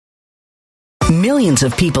Millions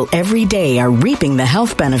of people every day are reaping the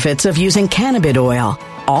health benefits of using cannabis oil,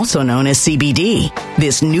 also known as CBD.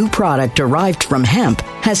 This new product derived from hemp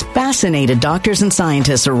has fascinated doctors and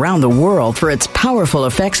scientists around the world for its powerful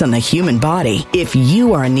effects on the human body. If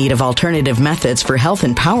you are in need of alternative methods for health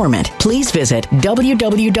empowerment, please visit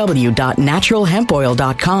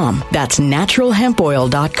www.naturalhempoil.com. That's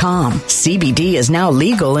naturalhempoil.com. CBD is now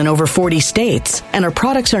legal in over 40 states, and our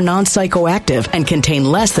products are non-psychoactive and contain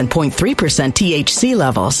less than 0.3% THC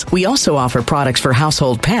levels. We also offer products for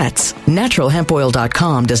household pets.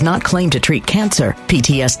 Naturalhempoil.com does not claim to treat cancer,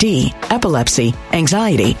 PTSD, epilepsy,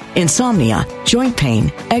 anxiety, insomnia, joint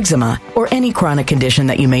pain, eczema, or any chronic condition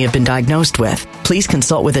that you may have been diagnosed with. Please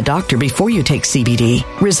consult with a doctor before you take CBD.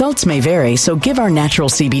 Results may vary, so give our natural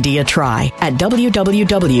CBD a try at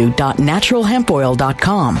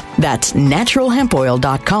www.naturalhempoil.com. That's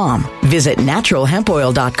naturalhempoil.com. Visit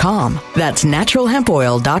naturalhempoil.com. That's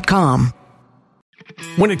naturalhempoil.com.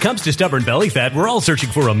 When it comes to stubborn belly fat, we're all searching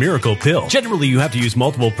for a miracle pill. Generally, you have to use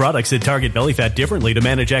multiple products that target belly fat differently to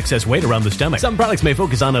manage excess weight around the stomach. Some products may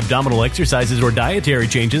focus on abdominal exercises or dietary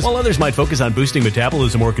changes, while others might focus on boosting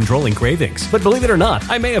metabolism or controlling cravings. But believe it or not,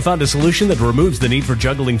 I may have found a solution that removes the need for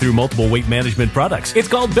juggling through multiple weight management products. It's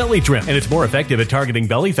called Belly Trim, and it's more effective at targeting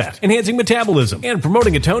belly fat, enhancing metabolism, and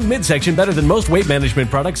promoting a toned midsection better than most weight management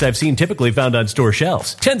products I've seen typically found on store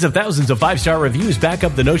shelves. Tens of thousands of 5-star reviews back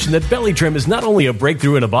up the notion that Belly Trim is not only a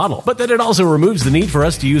breakthrough in a bottle, but that it also removes the need for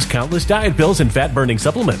us to use countless diet pills and fat-burning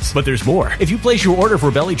supplements. But there's more. If you place your order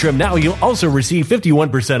for Belly Trim now, you'll also receive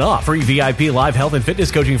 51% off, free VIP live health and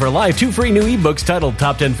fitness coaching for life, 2 free new ebooks titled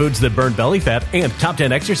Top 10 Foods That Burn Belly Fat and Top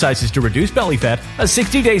 10 Exercises to Reduce Belly Fat, a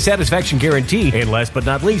 60-day satisfaction guarantee, and last but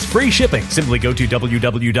not least, free shipping. Simply go to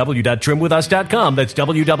www.trimwithus.com. That's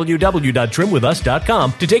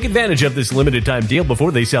www.trimwithus.com to take advantage of this limited time deal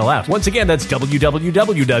before they sell out. Once again, that's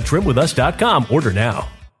www.trimwithus.com. Order now.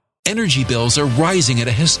 Energy bills are rising at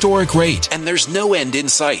a historic rate, and there's no end in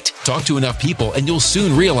sight. Talk to enough people, and you'll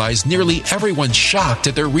soon realize nearly everyone's shocked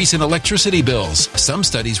at their recent electricity bills. Some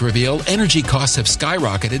studies reveal energy costs have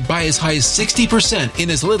skyrocketed by as high as 60%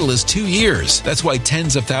 in as little as 2 years. That's why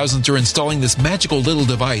tens of thousands are installing this magical little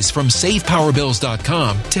device from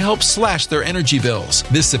SavePowerBills.com to help slash their energy bills.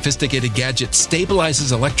 This sophisticated gadget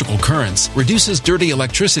stabilizes electrical currents, reduces dirty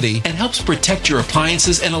electricity, and helps protect your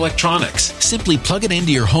appliances and electronics. Simply plug it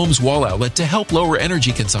into your home's wall outlet to help lower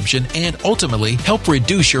energy consumption and ultimately help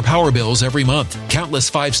reduce your power bills every month.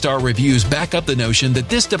 Countless 5-star reviews back up the notion that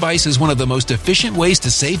this device is one of the most efficient ways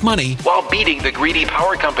to save money while beating the greedy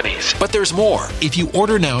power companies. But there's more. If you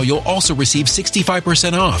order now, you'll also receive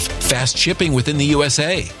 65% off, fast shipping within the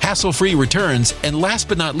USA, hassle-free returns, and last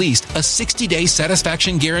but not least, a 60-day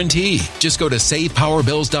satisfaction guarantee. Just go to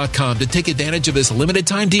SavePowerBills.com to take advantage of this limited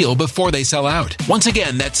time deal before they sell out. Once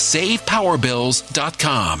again, that's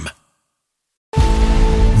SavePowerBills.com.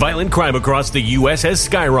 Violent crime across the U.S. has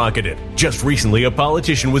skyrocketed. Just recently, a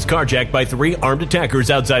politician was carjacked by 3 armed attackers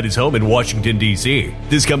outside his home in Washington, D.C.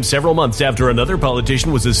 This comes several months after another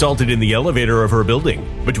politician was assaulted in the elevator of her building.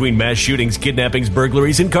 Between mass shootings, kidnappings,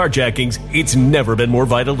 burglaries, and carjackings, it's never been more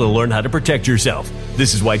vital to learn how to protect yourself.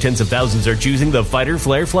 This is why tens of thousands are choosing the Fighter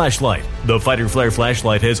Flare flashlight. The Fighter Flare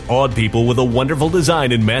flashlight has awed people with a wonderful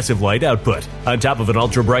design and massive light output. On top of an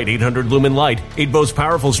ultra-bright 800-lumen light, it boasts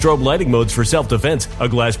powerful strobe lighting modes for self-defense, a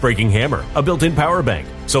glass-breaking hammer, a built-in power bank,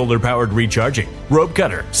 solar-powered recharging, rope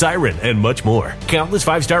cutter, siren, and much more. Countless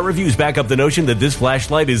 5-star reviews back up the notion that this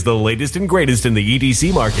flashlight is the latest and greatest in the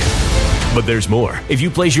EDC market. But there's more. If you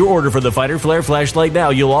place your order for the Fighter Flare flashlight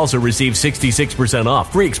now, you'll also receive 66%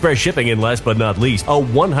 off, free express shipping, and last but not least, a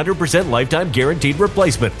 100% lifetime guaranteed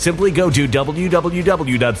replacement. Simply go to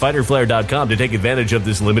www.fighterflare.com to take advantage of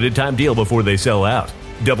this limited time deal before they sell out.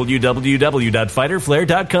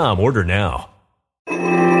 www.fighterflare.com. Order now.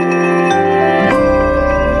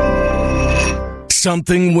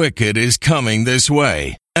 Something wicked is coming this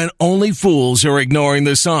way, and only fools are ignoring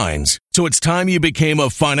the signs. So it's time you became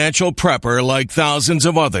a financial prepper like thousands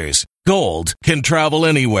of others. Gold can travel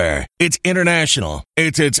anywhere. It's international.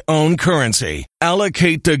 It's its own currency.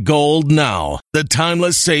 Allocate to gold now, the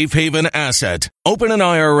timeless safe haven asset. Open an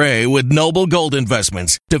IRA with Noble Gold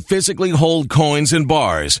Investments to physically hold coins and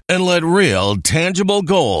bars and let real, tangible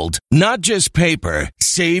gold, not just paper,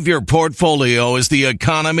 Save your portfolio as the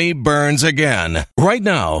economy burns again. Right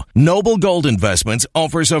now, Noble Gold Investments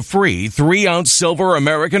offers a free 3-ounce silver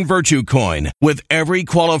American Virtue coin with every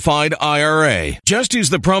qualified IRA. Just use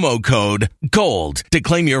the promo code GOLD to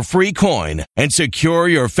claim your free coin and secure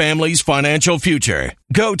your family's financial future.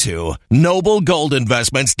 Go to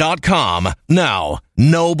noblegoldinvestments.com now.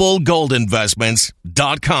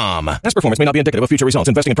 noblegoldinvestments.com. Past performance may not be indicative of future results.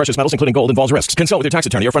 Investing in precious metals, including gold, involves risks. Consult with your tax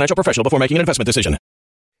attorney or financial professional before making an investment decision.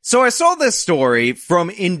 So I saw this story from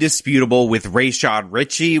Indisputable with Rashad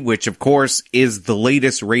Ritchie, which of course is the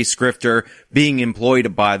latest race grifter being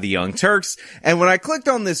employed by the Young Turks. And when I clicked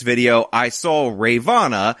on this video, I saw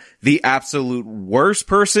Ravana, the absolute worst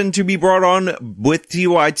person to be brought on with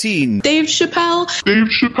TYT. Dave Chappelle. Dave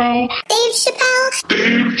Chappelle. Dave Chappelle.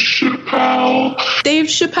 Dave Chappelle. Dave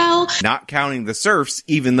Chappelle. Not counting the serfs,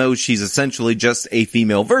 even though she's essentially just a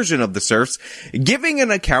female version of the serfs, giving an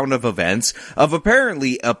account of events of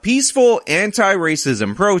apparently a peaceful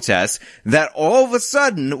anti-racism protest that all of a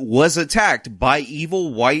sudden was attacked by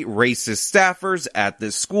evil white racist staffers at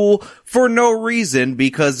this school for no reason,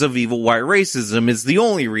 because of evil white racism is the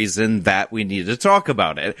only reason that we need to talk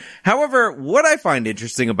about it. However, what I find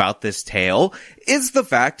interesting about this tale is the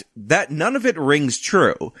fact that none of it rings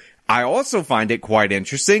true. I also find it quite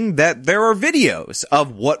interesting that there are videos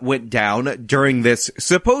of what went down during this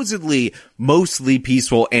supposedly mostly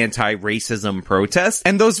peaceful anti-racism protest,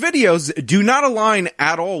 and those videos do not align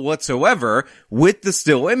at all whatsoever with the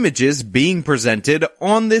still images being presented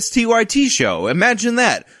on this TYT show. Imagine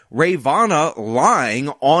that. Ravana lying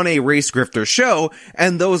on a race grifter show,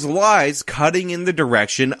 and those lies cutting in the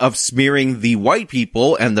direction of smearing the white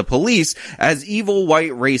people and the police as evil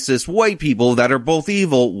white racist white people that are both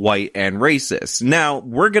evil, white, and racist. Now,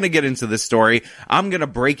 we're gonna get into this story. I'm gonna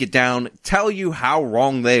break it down, tell you how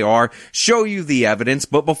wrong they are, show you the evidence,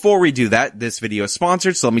 but before we do that, this video is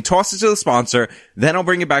sponsored, so let me toss it to the sponsor, then I'll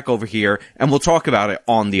bring it back over here, and we'll talk about it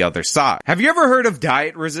on the other side. Have you ever heard of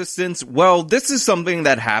diet resistance? Well, this is something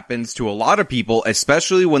that happens to a lot of people,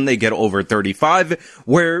 especially when they get over 35,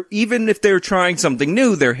 where even if they're trying something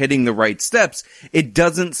new, they're hitting the right steps, it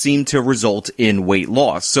doesn't seem to result in weight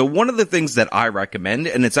loss. So one of the things that I recommend,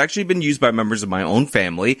 and it's actually been used by members of my own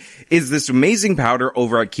family, is this amazing powder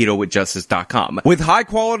over at KetoWithJustice.com. With high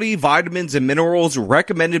quality vitamins and minerals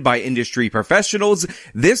recommended by industry professionals,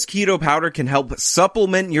 this keto powder can help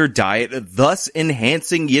supplement your diet, thus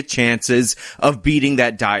enhancing your chances of beating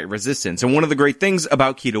that diet resistance. And one of the great things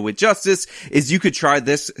about Keto with Justice is you could try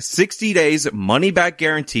this 60 days money back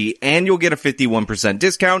guarantee, and you'll get a 51%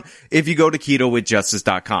 discount if you go to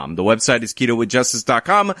KetoWithJustice.com. The website is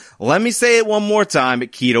KetoWithJustice.com. Let me say it one more time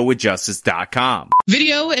at KetoWithJustice.com.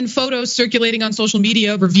 Video and photos circulating on social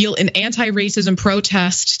media reveal an anti-racism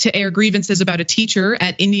protest to air grievances about a teacher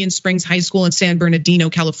at Indian Springs High School in San Bernardino,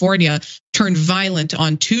 California, turned violent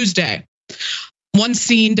on Tuesday. One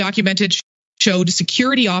scene documented showed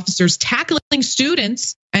security officers tackling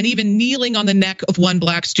students and even kneeling on the neck of one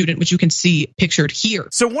black student, which you can see pictured here.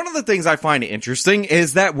 So one of the things I find interesting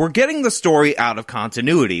is that we're getting the story out of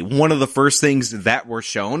continuity. One of the first things that we're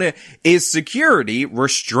shown is security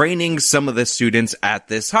restraining some of the students at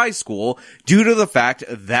this high school due to the fact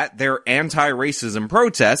that their anti-racism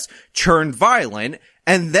protests turned violent.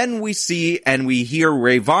 And then we see and we hear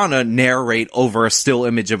Ravana narrate over a still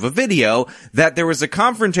image of a video that there was a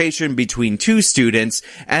confrontation between two students,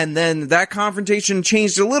 and then that confrontation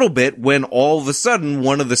changed a little bit when all of a sudden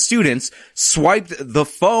one of the students swiped the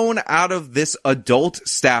phone out of this adult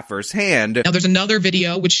staffer's hand. Now there's another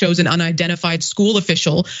video which shows an unidentified school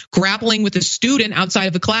official grappling with a student outside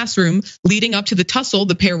of a classroom. Leading up to the tussle,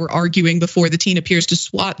 the pair were arguing before the teen appears to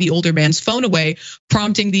swat the older man's phone away,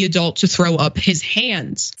 prompting the adult to throw up his hands.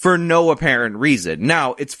 For no apparent reason.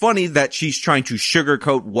 Now, it's funny that she's trying to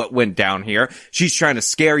sugarcoat what went down here. She's trying to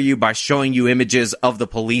scare you by showing you images of the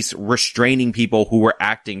police restraining people who were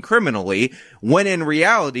acting criminally, when in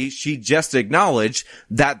reality, she just acknowledged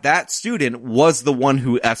that that student was the one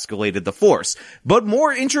who escalated the force. But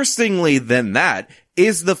more interestingly than that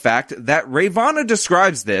is the fact that Ravana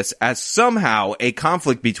describes this as somehow a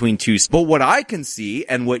conflict between two. But what I can see,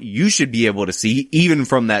 and what you should be able to see, even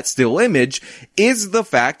from that still image, is the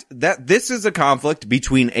fact that this is a conflict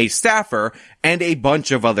between a staffer and a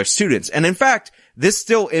bunch of other students. And in fact, this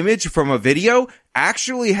still image from a video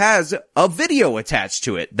actually has a video attached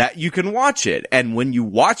to it that you can watch it. And when you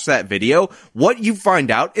watch that video, what you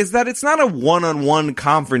find out is that it's not a one-on-one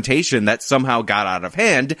confrontation that somehow got out of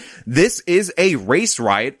hand. This is a race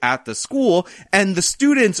riot at the school, and the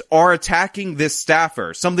students are attacking this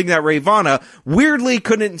staffer, something that Ravana weirdly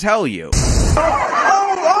couldn't tell you.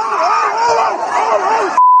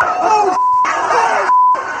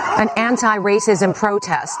 anti-racism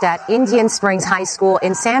protest at Indian Springs High School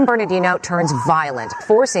in San Bernardino turns violent,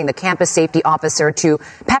 forcing the campus safety officer to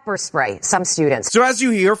pepper spray some students. So as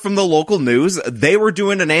you hear from the local news, they were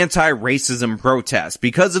doing an anti-racism protest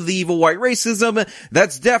because of the evil white racism.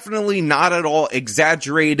 That's definitely not at all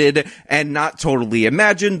exaggerated and not totally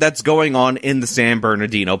imagined. That's going on in the San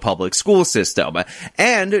Bernardino public school system.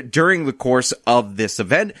 And during the course of this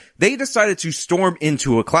event, they decided to storm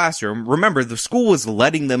into a classroom. Remember, the school was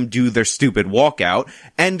letting them do their stupid walkout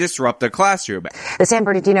and disrupt their classroom. The San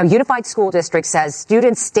Bernardino Unified School District says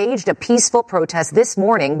students staged a peaceful protest this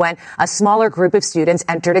morning when a smaller group of students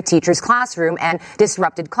entered a teacher's classroom and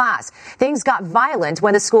disrupted class. Things got violent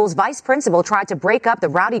when the school's vice principal tried to break up the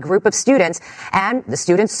rowdy group of students, and the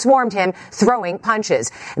students swarmed him, throwing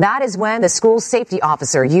punches. That is when the school's safety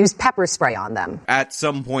officer used pepper spray on them. At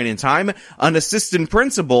some point in time, an assistant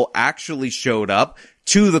principal actually showed up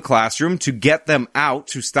to the classroom to get them out,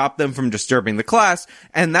 to stop them from disturbing the class,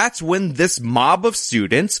 and that's when this mob of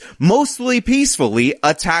students, mostly peacefully,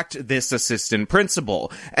 attacked this assistant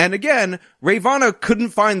principal. And again, Rayvana couldn't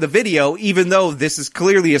find the video, even though this is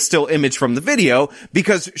clearly a still image from the video,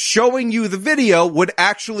 because showing you the video would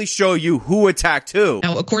actually show you who attacked who.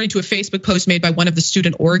 Now, according to a Facebook post made by one of the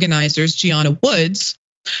student organizers, Gianna Woods,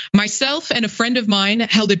 myself and a friend of mine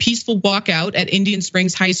held a peaceful walkout at Indian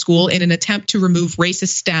Springs High School in an attempt to remove racist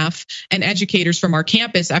staff and educators from our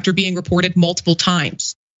campus after being reported multiple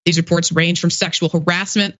times. These reports range from sexual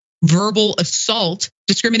harassment, verbal assault,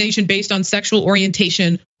 discrimination based on sexual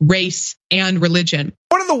orientation, race, and religion.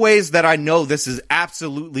 One of the ways that I know this is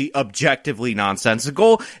absolutely objectively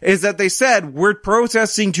nonsensical is that they said we're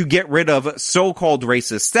protesting to get rid of so-called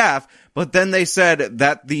racist staff, but then they said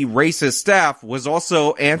that the racist staff was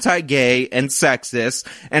also anti-gay and sexist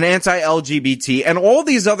and anti-LGBT and all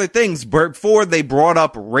these other things before they brought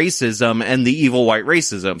up racism and the evil white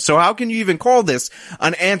racism. So how can you even call this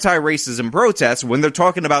an anti-racism protest when they're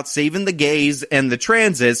talking about saving the gays and the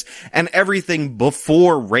transes and everything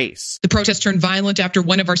before race? The protest turned violent after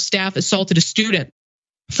one of our staff assaulted a student.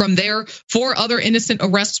 From there, 4 other innocent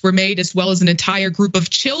arrests were made, as well as an entire group of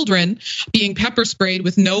children being pepper sprayed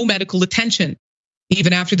with no medical attention.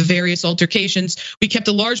 Even after the various altercations, we kept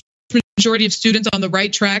a large majority of students on the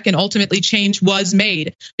right track, and ultimately change was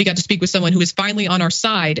made. We got to speak with someone who is finally on our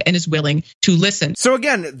side and is willing to listen. So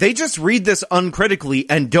again, they just read this uncritically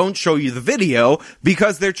and don't show you the video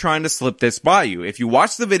because they're trying to slip this by you. If you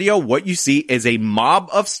watch the video, what you see is a mob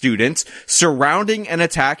of students surrounding and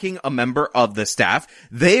attacking a member of the staff.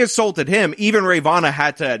 They assaulted him. Even Rayvana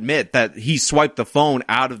had to admit that he swiped the phone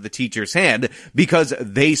out of the teacher's hand because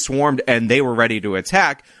they swarmed and they were ready to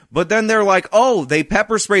attack. But then they're like, oh, they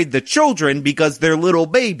pepper sprayed the children because they're little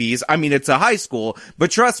babies. I mean, it's a high school,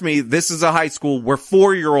 but trust me, this is a high school where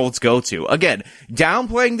 4-year-olds go to. Again,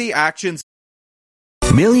 downplaying the actions.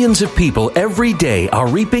 Millions of people every day are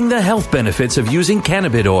reaping the health benefits of using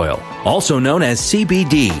cannabis oil, also known as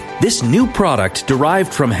CBD. This new product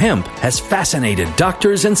derived from hemp has fascinated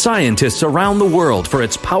doctors and scientists around the world for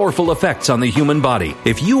its powerful effects on the human body.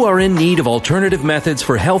 If you are in need of alternative methods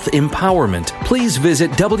for health empowerment, please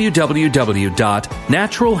visit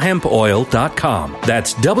www.naturalhempoil.com.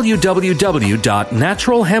 That's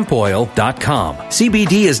www.naturalhempoil.com.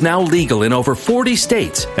 CBD is now legal in over 40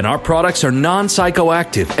 states, and our products are non-psychoactive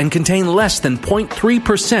and contain less than 0.3%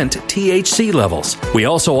 THC levels. We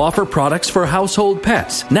also offer products for household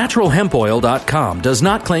pets. NaturalHempOil.com does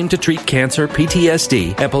not claim to treat cancer,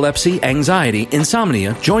 PTSD, epilepsy, anxiety,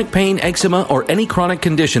 insomnia, joint pain, eczema, or any chronic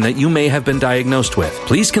condition that you may have been diagnosed with.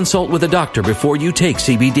 Please consult with a doctor before you take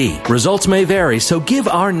CBD. Results may vary, so give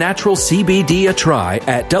our natural CBD a try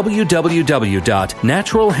at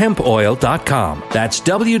www.naturalhempoil.com. That's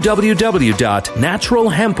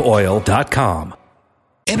www.naturalhempoil.com.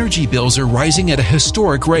 Energy bills are rising at a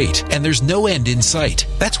historic rate, and there's no end in sight.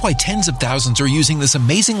 That's why tens of thousands are using this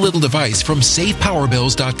amazing little device from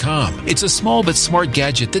SavePowerBills.com. It's a small but smart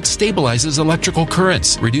gadget that stabilizes electrical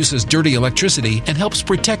currents, reduces dirty electricity, and helps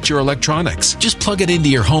protect your electronics. Just plug it into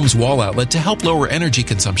your home's wall outlet to help lower energy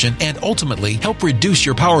consumption and ultimately help reduce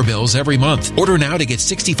your power bills every month. Order now to get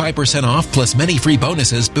 65% off plus many free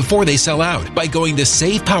bonuses before they sell out by going to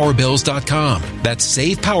SavePowerBills.com. That's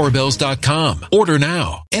SavePowerBills.com. Order now.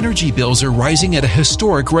 now. Energy bills are rising at a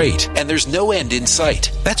historic rate, and there's no end in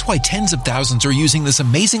sight. That's why tens of thousands are using this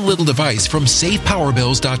amazing little device from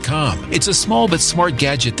SavePowerBills.com. It's a small but smart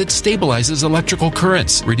gadget that stabilizes electrical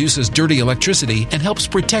currents, reduces dirty electricity, and helps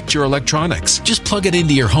protect your electronics. Just plug it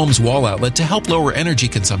into your home's wall outlet to help lower energy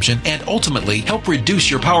consumption and ultimately help reduce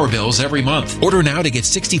your power bills every month. Order now to get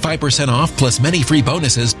 65% off plus many free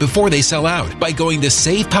bonuses before they sell out by going to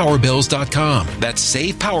SavePowerBills.com. That's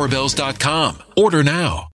SavePowerBills.com. Order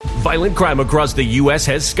now. Violent crime across the U.S.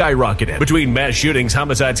 has skyrocketed. Between mass shootings,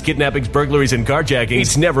 homicides, kidnappings, burglaries, and carjackings,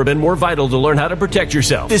 it's never been more vital to learn how to protect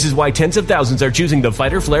yourself. This is why tens of thousands are choosing the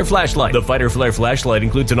Fighter Flare flashlight. The Fighter Flare flashlight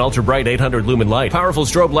includes an ultra-bright 800 lumen light, powerful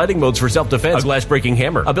strobe lighting modes for self-defense, a glass-breaking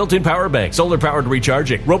hammer, a built-in power bank, solar-powered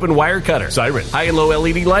recharging, rope and wire cutter, siren, high and low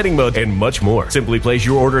LED lighting mode, and much more. Simply place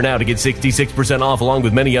your order now to get 66% off along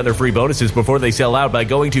with many other free bonuses before they sell out by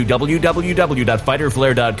going to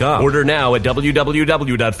www.fighterflare.com. Order now at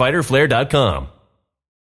www.fighterflare.com.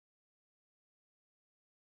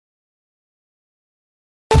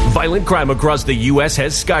 Violent crime across the U.S.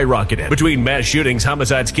 has skyrocketed. Between mass shootings,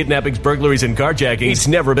 homicides, kidnappings, burglaries, and carjackings, it's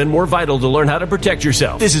never been more vital to learn how to protect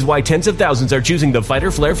yourself. This is why tens of thousands are choosing the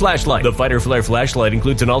Fighter Flare flashlight. The Fighter Flare flashlight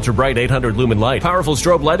includes an ultra-bright 800 lumen light, powerful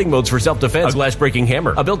strobe lighting modes for self-defense, a glass-breaking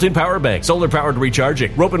hammer, a built-in power bank, solar-powered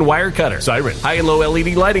recharging, rope and wire cutter, siren, high and low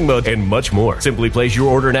LED lighting mode, and much more. Simply place your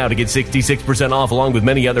order now to get 66% off along with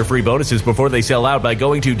many other free bonuses before they sell out by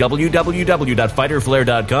going to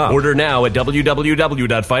www.fighterflare.com. Order now at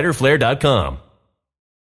www.fighterflare.com.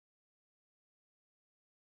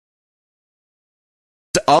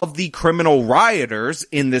 Of the criminal rioters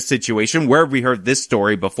in this situation, where we heard this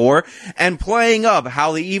story before, and playing up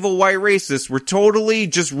how the evil white racists were totally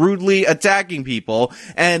just rudely attacking people.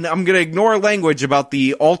 And I'm going to ignore language about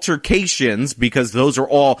the altercations because those are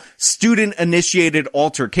all student-initiated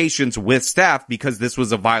altercations with staff because this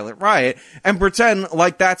was a violent riot, and pretend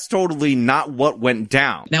like that's totally not what went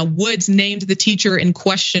down. Now, Woods named the teacher in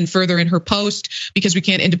question further in her post because we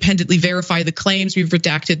can't independently verify the claims. We've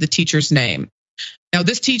redacted the teacher's name. Now,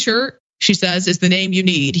 this teacher, she says, is the name you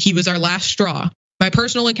need. He was our last straw. My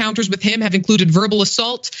personal encounters with him have included verbal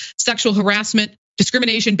assault, sexual harassment,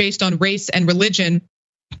 discrimination based on race and religion,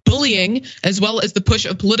 bullying, as well as the push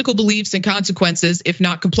of political beliefs and consequences if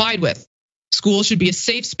not complied with. School should be a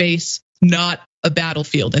safe space, not a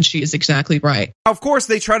battlefield, and she is exactly right. Of course,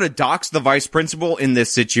 they try to dox the vice principal in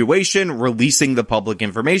this situation, releasing the public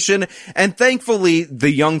information, and thankfully, the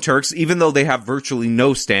Young Turks, even though they have virtually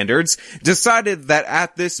no standards, decided that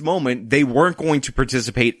at this moment, they weren't going to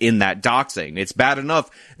participate in that doxing. It's bad enough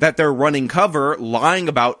that they're running cover, lying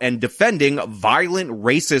about and defending violent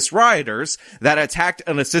racist rioters that attacked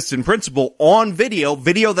an assistant principal on video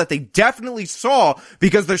that they definitely saw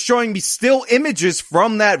because they're showing me still images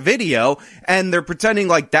from that video, and they're pretending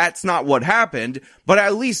like that's not what happened, but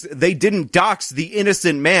at least they didn't dox the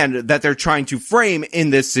innocent man that they're trying to frame in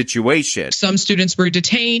this situation. Some students were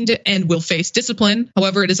detained and will face discipline.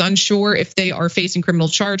 However, it is unsure if they are facing criminal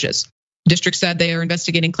charges. The district said they are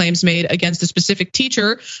investigating claims made against a specific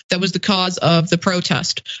teacher that was the cause of the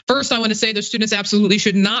protest. First, I want to say those students absolutely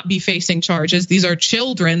should not be facing charges. These are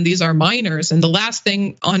children. These are minors. And the last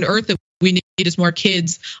thing on earth that we need is more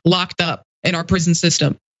kids locked up in our prison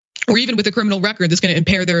system, or even with a criminal record that's going to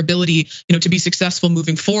impair their ability, to be successful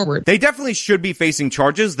moving forward. They definitely should be facing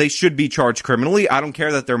charges. They should be charged criminally. I don't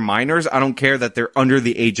care that they're minors. I don't care that they're under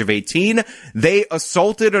the age of 18. They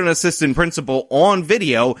assaulted an assistant principal on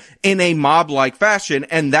video in a mob-like fashion,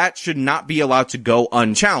 and that should not be allowed to go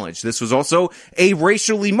unchallenged. This was also a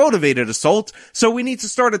racially motivated assault, so we need to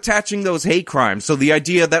start attaching those hate crimes. So the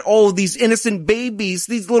idea that, these innocent babies,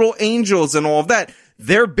 these little angels and all of that,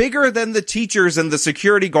 they're bigger than the teachers and the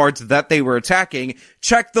security guards that they were attacking.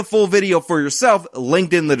 Check the full video for yourself,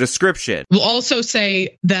 linked in the description. We'll also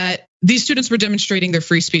say that these students were demonstrating their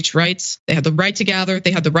free speech rights. They had the right to gather. They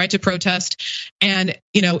had the right to protest. And,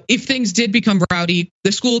 if things did become rowdy,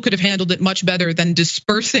 the school could have handled it much better than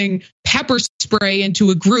dispersing pepper spray into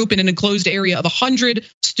a group in an enclosed area of 100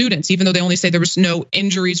 students, even though they only say there was no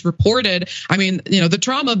injuries reported. I mean, the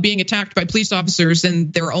trauma of being attacked by police officers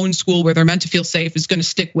in their own school where they're meant to feel safe is going to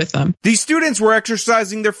stick with them. These students were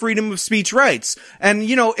exercising their freedom of speech rights. And,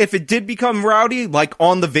 if it did become rowdy, like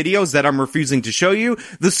on the videos that I'm refusing to show you,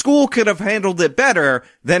 the school could have handled it better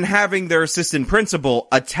than having their assistant principal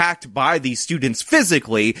attacked by these students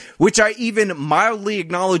physically, which I even mildly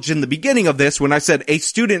acknowledged in the beginning of this when I said a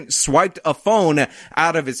student swiped a phone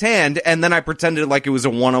out of his hand, and then I pretended like it was a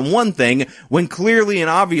one-on-one thing, when clearly and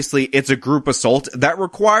obviously it's a group assault that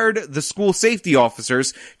required the school safety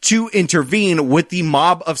officers to intervene with the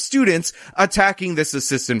mob of students attacking this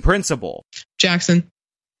assistant principal. Jackson,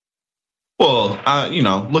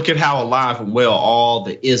 Well, look at how alive and well all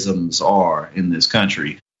the isms are in this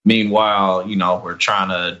country. Meanwhile, we're trying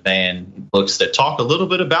to ban books that talk a little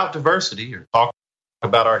bit about diversity or talk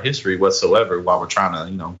about our history whatsoever, while we're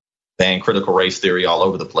trying to, ban critical race theory all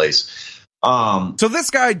over the place. So this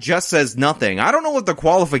guy just says nothing. I don't know what the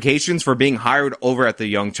qualifications for being hired over at the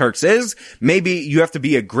Young Turks is. Maybe you have to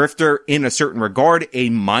be a grifter in a certain regard, a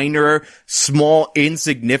minor, small,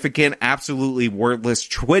 insignificant, absolutely worthless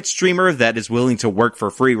Twitch streamer that is willing to work for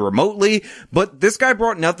free remotely. But this guy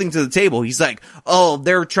brought nothing to the table. He's like, oh,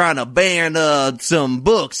 they're trying to ban some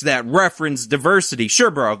books that reference diversity. Sure,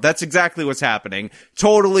 bro, that's exactly what's happening.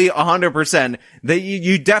 Totally 100%.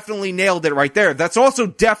 You definitely nailed it right there. That's also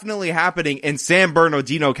definitely happening in San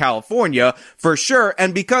Bernardino, California, for sure.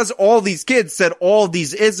 And because all these kids said all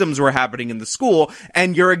these isms were happening in the school,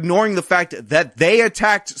 and you're ignoring the fact that they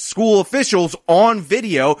attacked school officials on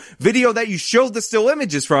video that you showed the still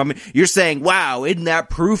images from, you're saying, wow, isn't that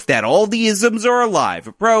proof that all the isms are alive?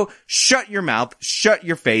 Bro, shut your mouth, shut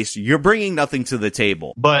your face. You're bringing nothing to the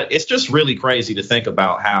table. But it's just really crazy to think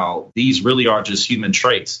about how these really are just human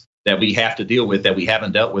traits that we have to deal with, that we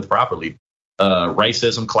haven't dealt with properly.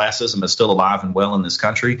 Racism, classism is still alive and well in this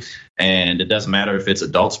country, and it doesn't matter if it's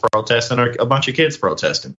adults protesting or a bunch of kids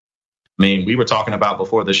protesting. I mean, we were talking about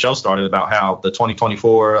before the show started about how the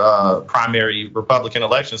 2024 primary Republican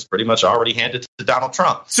elections pretty much already handed to Donald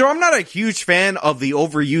Trump. So I'm not a huge fan of the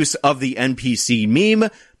overuse of the NPC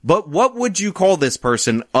meme, but what would you call this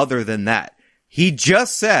person other than that? He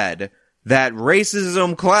just said that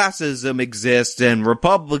racism, classism exists, and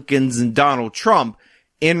Republicans and Donald Trump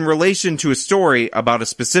in relation to a story about a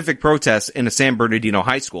specific protest in a San Bernardino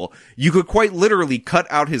high school. You could quite literally cut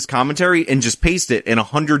out his commentary and just paste it in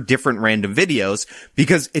 100 different random videos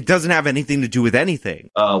because it doesn't have anything to do with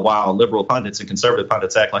anything. While liberal pundits and conservative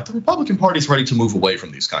pundits act like the Republican Party is ready to move away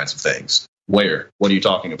from these kinds of things. Where? What are you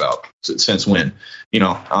talking about? Since when?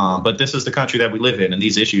 But this is the country that we live in, and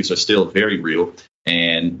these issues are still very real,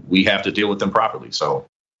 and we have to deal with them properly. So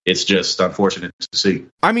it's just unfortunate to see.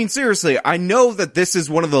 I mean, seriously, I know that this is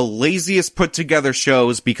one of the laziest put together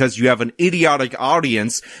shows because you have an idiotic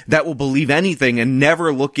audience that will believe anything and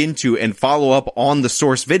never look into and follow up on the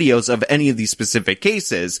source videos of any of these specific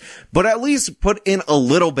cases, but at least put in a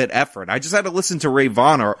little bit effort. I just had to listen to Ray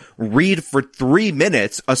Vonner read for 3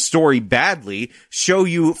 minutes a story badly, show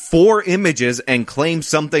you 4 images and claim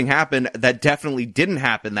something happened that definitely didn't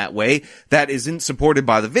happen that way, that isn't supported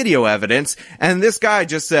by the video evidence, and this guy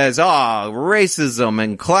just says, racism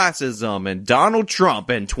and classism and Donald Trump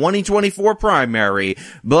and 2024 primary,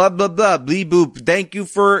 blah, blah, blah, bleep, boop. Thank you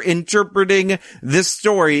for interpreting this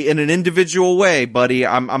story in an individual way, buddy.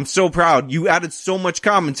 I'm so proud. You added so much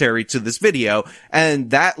commentary to this video,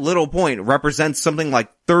 and that little point represents something like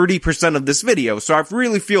 30% of this video, so I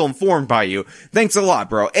really feel informed by you. Thanks a lot,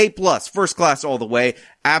 bro. A+, first class all the way.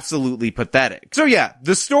 Absolutely pathetic. So yeah,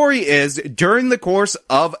 the story is, during the course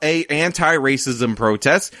of a anti-racism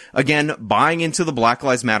protest, again, buying into the Black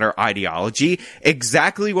Lives Matter ideology,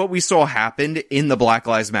 exactly what we saw happened in the Black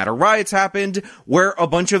Lives Matter riots happened, where a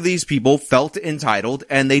bunch of these people felt entitled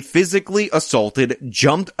and they physically assaulted,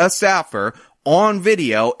 jumped a staffer on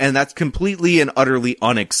video, and that's completely and utterly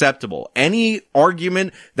unacceptable. Any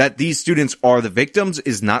argument that these students are the victims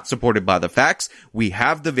is not supported by the facts. We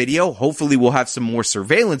have the video. Hopefully we'll have some more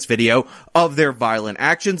surveillance video of their violent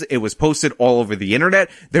actions. It was posted all over the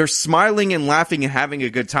internet. They're smiling and laughing and having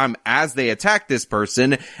a good time as they attack this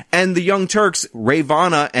person, and the Young Turks,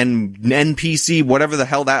 Ravana and NPC, whatever the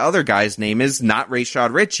hell that other guy's name is, not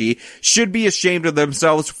Rashad Ritchie, should be ashamed of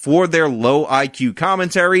themselves for their low IQ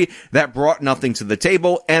commentary that brought nothing to the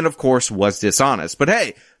table and, of course, was dishonest. But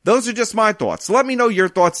hey, those are just my thoughts. Let me know your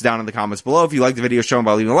thoughts down in the comments below. If you like the video, show them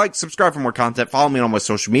by leaving a like, subscribe for more content, follow me on my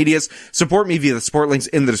social medias, support me via the support links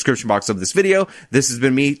in the description box of this video. This has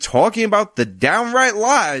been me talking about the downright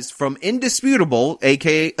lies from Indisputable,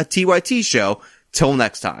 aka a TYT show. Till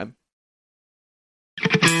next time.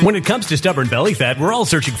 When it comes to stubborn belly fat, we're all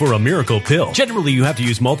searching for a miracle pill. Generally, you have to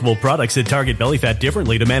use multiple products that target belly fat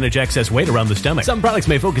differently to manage excess weight around the stomach. Some products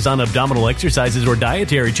may focus on abdominal exercises or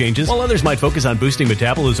dietary changes, while others might focus on boosting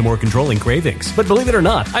metabolism or controlling cravings. But believe it or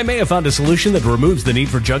not, I may have found a solution that removes the need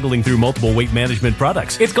for juggling through multiple weight management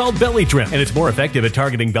products. It's called Belly Trim, and it's more effective at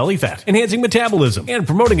targeting belly fat, enhancing metabolism, and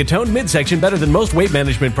promoting a toned midsection better than most weight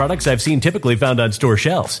management products I've seen typically found on store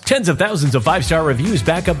shelves. Tens of thousands of 5-star reviews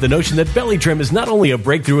back up the notion that Belly Trim is not only a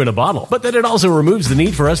breakthrough breakthrough in a bottle, but that it also removes the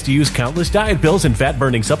need for us to use countless diet pills and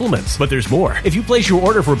fat-burning supplements. But there's more. If you place your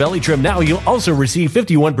order for Belly Trim now, you'll also receive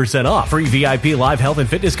 51% off, free VIP live health and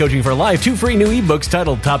fitness coaching for life, 2 free new ebooks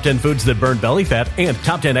titled Top 10 Foods That Burn Belly Fat and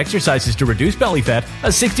Top 10 Exercises to Reduce Belly Fat, a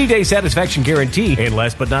 60-day satisfaction guarantee, and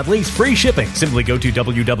last but not least, free shipping. Simply go to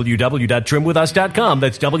www.trimwithus.com.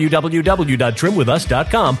 That's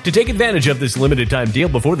www.trimwithus.com to take advantage of this limited time deal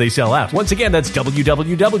before they sell out. Once again, that's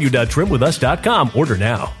www.trimwithus.com. Order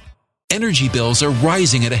now. Energy bills are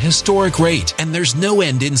rising at a historic rate, and there's no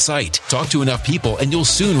end in sight. Talk to enough people, and you'll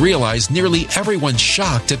soon realize nearly everyone's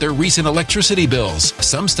shocked at their recent electricity bills.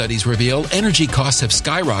 Some studies reveal energy costs have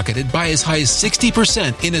skyrocketed by as high as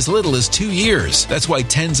 60% in as little as 2 years. That's why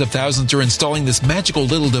tens of thousands are installing this magical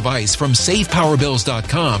little device from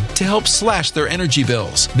SavePowerBills.com to help slash their energy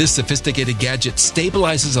bills. This sophisticated gadget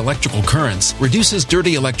stabilizes electrical currents, reduces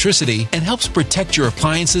dirty electricity, and helps protect your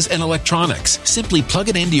appliances and electronics. Simply plug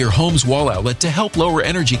it into your home's wall outlet to help lower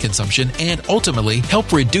energy consumption and ultimately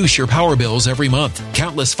help reduce your power bills every month.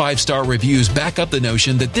 Countless 5-star reviews back up the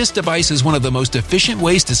notion that this device is one of the most efficient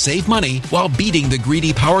ways to save money while beating the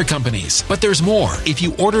greedy power companies. But there's more. If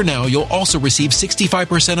you order now, you'll also receive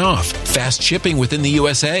 65% off, fast shipping within the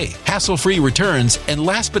USA, hassle-free returns, and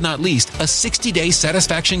last but not least, a 60-day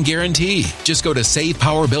satisfaction guarantee. Just go to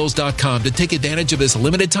SavePowerBills.com to take advantage of this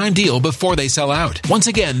limited time deal before they sell out. Once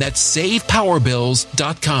again, that's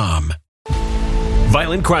SavePowerBills.com.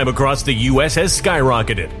 Violent crime across the U.S. has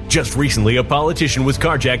skyrocketed. Just recently, a politician was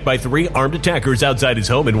carjacked by 3 armed attackers outside his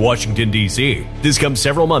home in Washington, D.C. This comes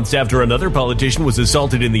several months after another politician was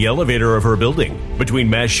assaulted in the elevator of her building. Between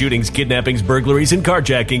mass shootings, kidnappings, burglaries, and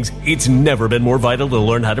carjackings, it's never been more vital to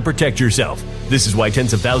learn how to protect yourself. This is why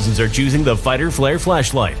tens of thousands are choosing the Fighter Flare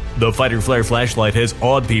flashlight. The Fighter Flare flashlight has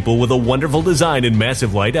awed people with a wonderful design and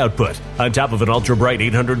massive light output. On top of an ultra-bright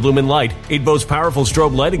 800-lumen light, it boasts powerful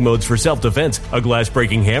strobe lighting modes for self-defense, a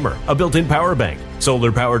glass-breaking hammer, a built-in power bank,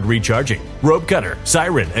 solar-powered recharging, rope cutter,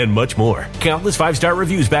 siren, and much more. Countless 5-star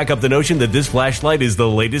reviews back up the notion that this flashlight is the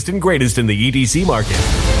latest and greatest in the EDC market.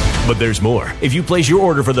 But there's more. If you place your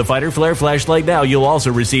order for the Fighter Flare flashlight now, you'll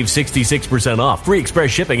also receive 66% off, free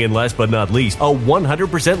express shipping, and last but not least, a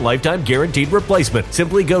 100% lifetime guaranteed replacement.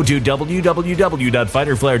 Simply go to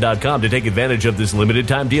www.fighterflare.com to take advantage of this limited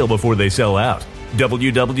time deal before they sell out.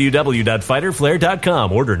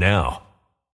 www.fighterflare.com. Order now.